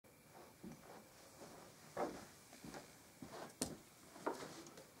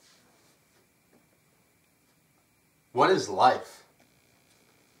What is life?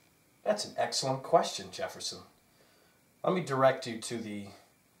 That's an excellent question, Jefferson. Let me direct you to the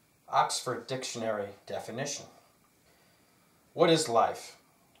Oxford Dictionary definition. What is life?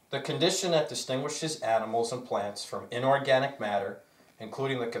 The condition that distinguishes animals and plants from inorganic matter,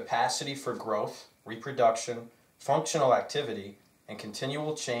 including the capacity for growth, reproduction, functional activity, and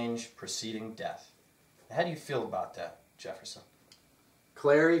continual change preceding death. How do you feel about that, Jefferson?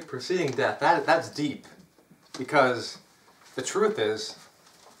 Clary, preceding death, that's deep. Because the truth is,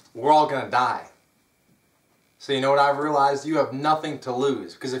 we're all going to die. So you know what I've realized? You have nothing to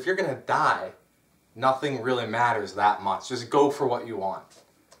lose. Because if you're going to die, nothing really matters that much. Just go for what you want.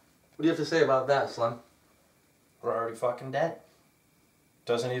 What do you have to say about that, Slim? We're already fucking dead.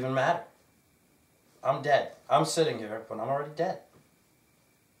 Doesn't even matter. I'm dead. I'm sitting here, but I'm already dead.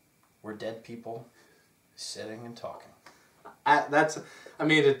 We're dead people sitting and talking.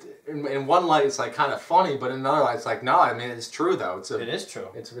 In one light it's like kind of funny, but in another light it's like, no, I mean, it's true though. It is true.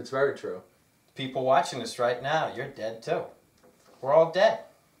 It's very true. People watching this right now, you're dead too. We're all dead.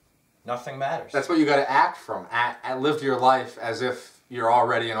 Nothing matters. That's what you got to act from. Live your life as if you're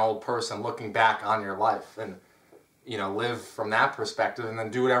already an old person looking back on your life, and live from that perspective, and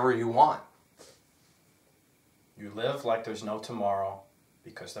then do whatever you want. You live like there's no tomorrow,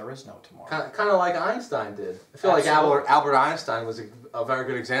 because there is no tomorrow. Kind of like Einstein did. I feel like Albert Einstein was a very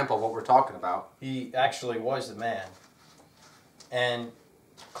good example of what we're talking about. He actually was the man. And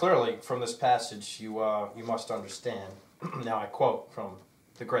clearly, from this passage, you must understand. Now I quote from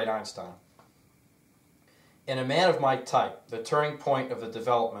the great Einstein. In a man of my type, the turning point of the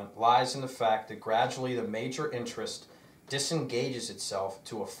development lies in the fact that gradually the major interest disengages itself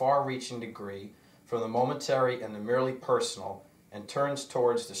to a far-reaching degree from the momentary and the merely personal, and turns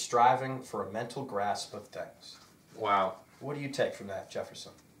towards the striving for a mental grasp of things. Wow. What do you take from that,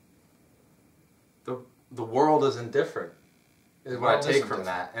 Jefferson? The world is indifferent, is what I take from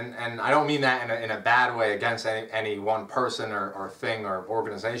that. And I don't mean that in a bad way against any one person or thing or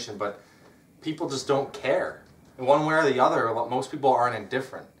organization, but people just don't care. One way or the other, most people aren't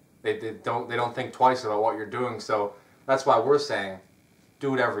indifferent. They don't think twice about what you're doing, so that's why we're saying,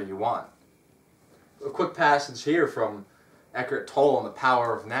 do whatever you want. A quick passage here from Eckhart Tolle on The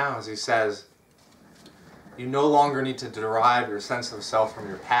Power of Now, as he says, you no longer need to derive your sense of self from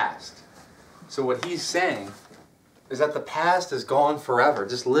your past. So what he's saying is that the past is gone forever.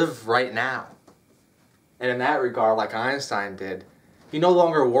 Just live right now. And in that regard, like Einstein did, he no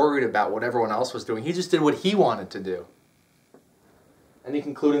longer worried about what everyone else was doing. He just did what he wanted to do. Any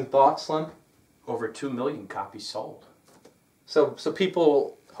concluding thoughts, Slim? Over 2 million copies sold. So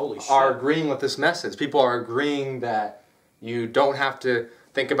people are agreeing with this message. People are agreeing that you don't have to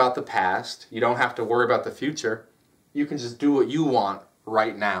think about the past. You don't have to worry about the future. You can just do what you want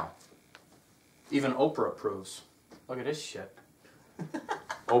right now. Even Oprah approves. Look at this shit.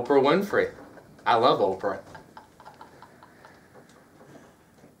 Oprah Winfrey. I love Oprah.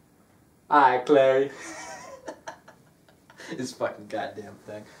 Hi, Clary. This fucking goddamn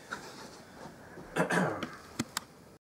thing.